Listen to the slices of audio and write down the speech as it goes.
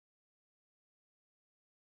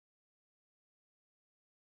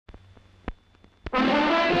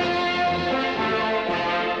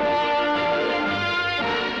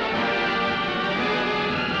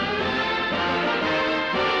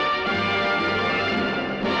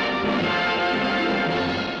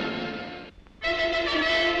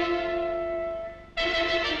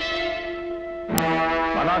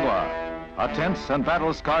A tense and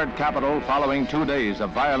battle-scarred capital following 2 days of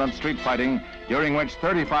violent street fighting, during which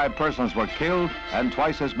 35 persons were killed and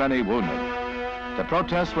twice as many wounded. The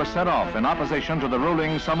protests were set off in opposition to the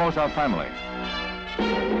ruling Somoza family.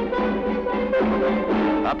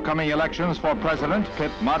 Upcoming elections for president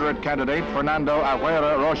pit moderate candidate Fernando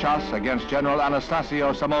Aguirre Rojas against General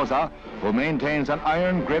Anastasio Somoza, who maintains an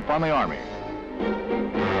iron grip on the army.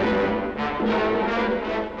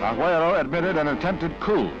 Aguirre admitted an attempted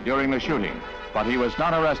coup during the shooting, but he was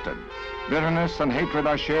not arrested. Bitterness and hatred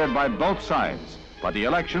are shared by both sides, but the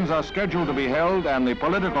elections are scheduled to be held and the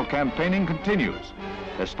political campaigning continues.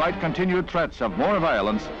 Despite continued threats of more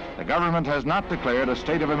violence, the government has not declared a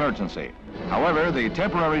state of emergency. However, the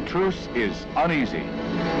temporary truce is uneasy.